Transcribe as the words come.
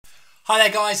Hi there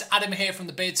guys, Adam here from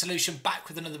The Beard Solution, back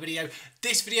with another video.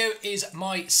 This video is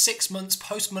my 6 months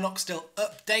post Minoxidil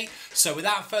update. So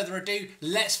without further ado,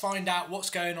 let's find out what's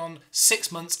going on 6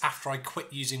 months after I quit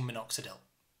using Minoxidil.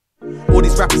 All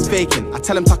these rappers faking, I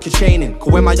tell them tuck your chain in,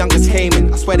 cause when my youngest came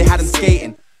in, I swear they had them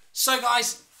skating. So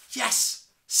guys, yes,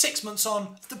 6 months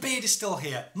on, the beard is still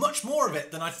here. Much more of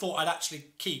it than I thought I'd actually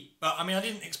keep. I mean, I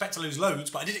didn't expect to lose loads,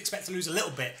 but I did expect to lose a little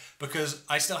bit because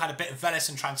I still had a bit of vellus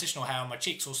and transitional hair on my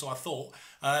cheeks, or so I thought.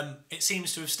 It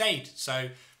seems to have stayed. So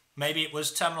maybe it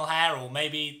was terminal hair, or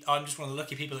maybe I'm just one of the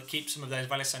lucky people that keep some of those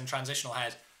vellus and transitional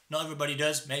hairs. Not everybody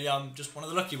does. Maybe I'm just one of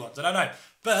the lucky ones. I don't know.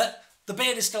 But the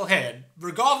beard is still here,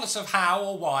 regardless of how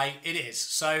or why it is.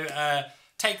 So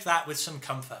take that with some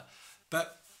comfort.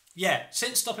 But yeah,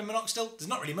 since stopping Minoxidil, there's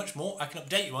not really much more I can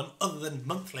update you on other than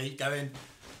monthly going,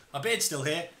 my beard's still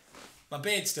here, my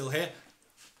beard's still here,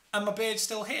 and my beard's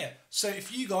still here. So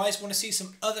if you guys want to see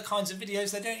some other kinds of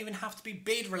videos, they don't even have to be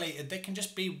beard related, they can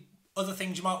just be other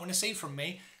things you might want to see from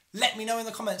me, let me know in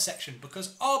the comments section,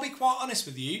 because I'll be quite honest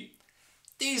with you,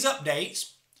 these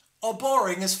updates are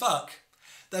boring as fuck.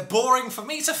 They're boring for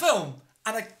me to film,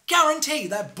 and I guarantee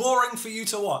they're boring for you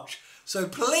to watch. So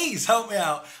please help me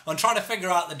out on trying to figure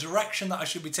out the direction that I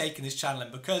should be taking this channel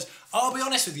in, because I'll be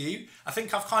honest with you, I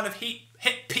think I've kind of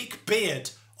hit peak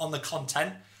beard on the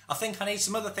content. I think I need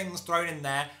some other things thrown in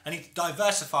there. I need to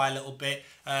diversify a little bit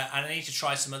and I need to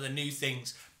try some other new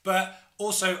things. But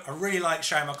also, I really like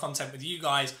sharing my content with you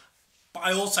guys, but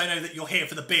I also know that you're here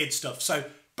for the beard stuff. So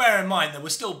bear in mind there will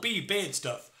still be beard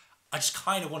stuff. I just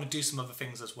kind of want to do some other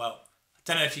things as well. I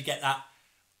don't know if you get that.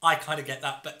 I kind of get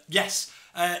that, but yes.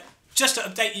 Just to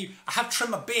update you, I have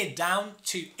trimmed my beard down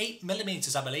to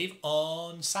 8mm, I believe,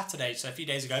 on Saturday, so a few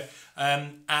days ago.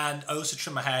 And I also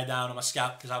trimmed my hair down on my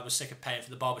scalp because I was sick of paying for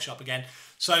the barbershop again.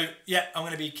 So yeah, I'm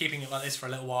going to be keeping it like this for a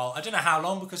little while. I don't know how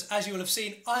long, because as you will have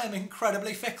seen, I am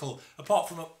incredibly fickle. Apart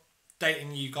from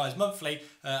updating you guys monthly,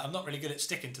 I'm not really good at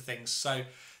sticking to things. So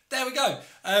there we go.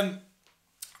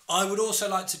 I would also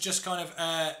like to just kind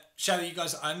of show you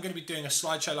guys that I'm going to be doing a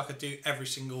slideshow like I do every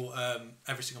single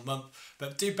month.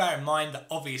 But do bear in mind that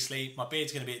obviously my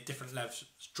beard's going to be at different levels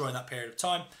during that period of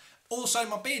time. Also,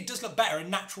 my beard does look better in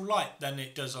natural light than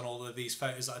it does on all of these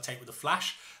photos that I take with the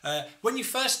flash. When you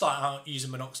first start out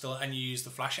using Minoxidil and you use the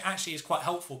flash, it actually is quite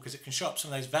helpful because it can show up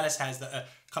some of those vellus hairs that are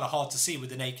kind of hard to see with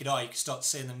the naked eye. You can start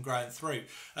seeing them growing through.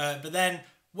 But then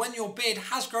when your beard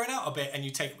has grown out a bit and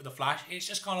you take it with the flash, it's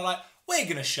just kind of like, we're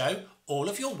going to show all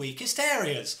of your weakest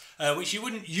areas, which you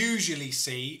wouldn't usually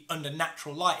see under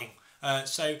natural lighting.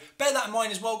 So bear that in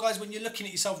mind as well, guys, when you're looking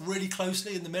at yourself really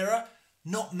closely in the mirror.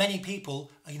 Not many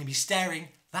people are going to be staring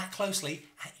that closely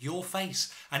at your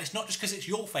face. And it's not just because it's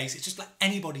your face, it's just like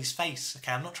anybody's face.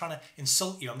 Okay, I'm not trying to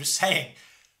insult you, I'm just saying,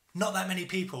 not that many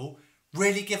people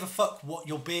really give a fuck what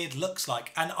your beard looks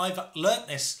like. And I've learnt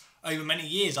this over many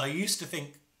years. I used to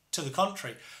think to the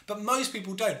contrary, but most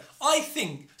people don't. I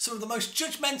think some of the most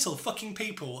judgmental fucking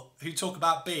people who talk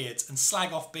about beards and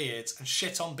slag off beards and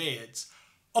shit on beards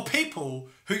are people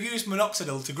who use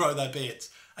Minoxidil to grow their beards.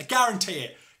 I guarantee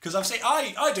it, because I've seen,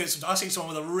 I do it sometimes. I see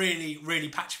someone with a really, really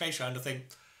patchy face and I think,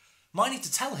 might need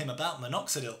to tell him about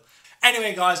Minoxidil.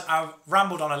 Anyway, guys, I've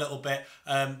rambled on a little bit,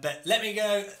 but let me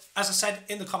go, as I said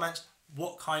in the comments,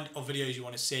 what kind of videos you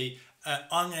want to see.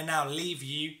 I'm going to now leave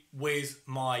you with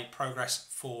my progress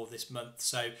for this month.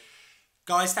 So,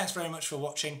 guys, thanks very much for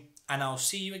watching, and I'll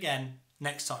see you again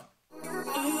next time.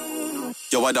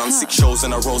 Yo, I done 6 shows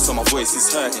in a row, so my voice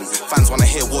is hurting. Fans wanna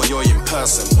hear what you're in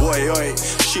person. Boy, oi.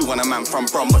 She want a man from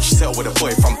Brum, but she settled with a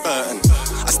boy from Burton.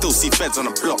 I still see feds on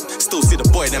the block, still see the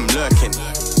boy them lurking.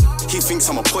 He thinks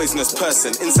I'm a poisonous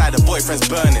person, inside the boyfriend's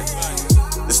burning.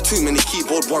 There's too many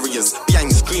keyboard warriors,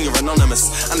 behind the screen you're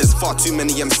anonymous. And there's far too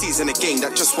many MCs in the game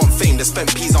that just want fame. They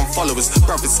spent P's on followers,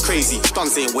 brothers crazy,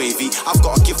 guns ain't wavy. I've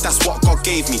got a gift, that's what God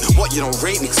gave me. What, you don't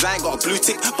rate me, cause I ain't got a blue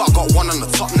tick, but I got one on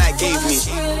the top that gave me.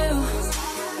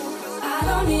 I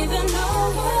don't even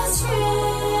know what's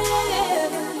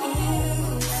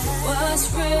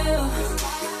real.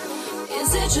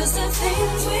 Is it just the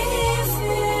things we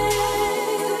feel?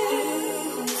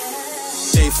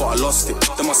 They thought I lost it,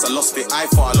 they must have lost it. I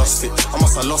thought I lost it, I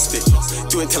must have lost it.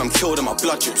 Do it till I'm killed and my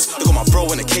blood drips. They got my bro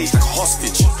in a cage like a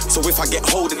hostage. So if I get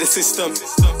hold of the system,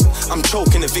 I'm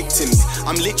choking the victims.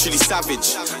 I'm literally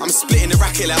savage. I'm splitting the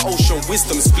racket like ocean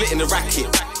wisdom, splitting the racket.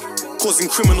 Causing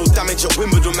criminal damage at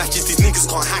Wimbledon matches, these niggas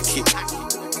can't hack it.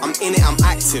 I'm in it, I'm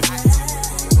active.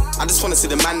 I just wanna see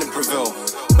the man that prevail.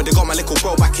 But they got my little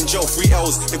bro back in jail, 3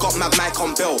 L's. They got Mad Mike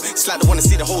on bail. It's like they wanna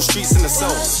see the whole streets in the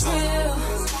cell.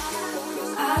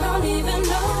 I don't even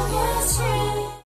know what's real.